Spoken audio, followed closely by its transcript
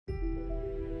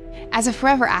As a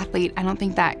forever athlete, I don't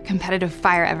think that competitive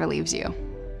fire ever leaves you.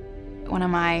 One of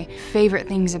my favorite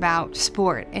things about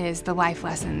sport is the life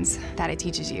lessons that it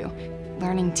teaches you.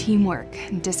 Learning teamwork,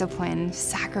 discipline,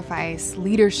 sacrifice,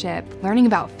 leadership, learning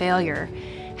about failure,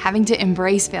 having to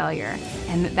embrace failure,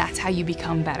 and that's how you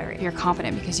become better. You're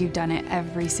confident because you've done it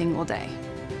every single day.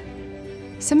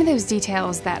 Some of those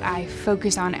details that I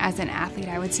focus on as an athlete,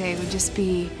 I would say, would just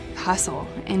be hustle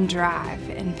and drive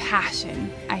and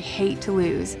passion. I hate to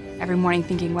lose. Every morning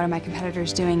thinking, what are my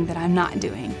competitors doing that I'm not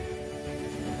doing?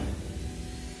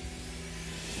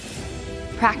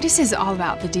 Practice is all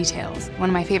about the details. One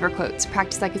of my favorite quotes,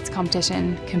 practice like it's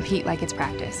competition, compete like it's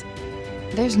practice.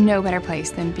 There's no better place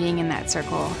than being in that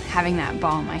circle, having that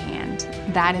ball in my hand.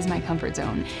 That is my comfort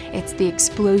zone. It's the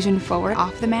explosion forward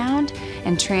off the mound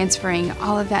and transferring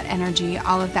all of that energy,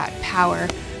 all of that power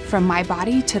from my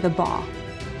body to the ball.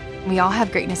 We all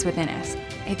have greatness within us.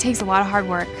 It takes a lot of hard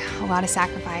work, a lot of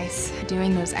sacrifice,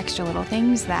 doing those extra little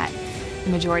things that the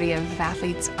majority of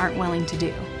athletes aren't willing to do.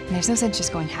 And there's no sense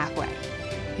just going halfway.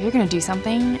 If you're gonna do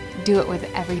something, do it with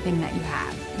everything that you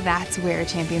have. That's where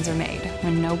champions are made,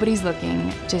 when nobody's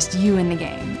looking, just you in the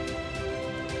game.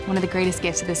 One of the greatest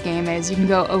gifts of this game is you can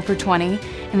go 0 for 20,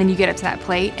 and then you get up to that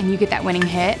plate and you get that winning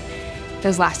hit.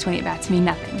 Those last 20 at-bats mean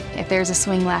nothing. If there's a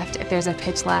swing left, if there's a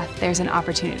pitch left, there's an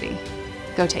opportunity.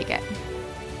 Go take it.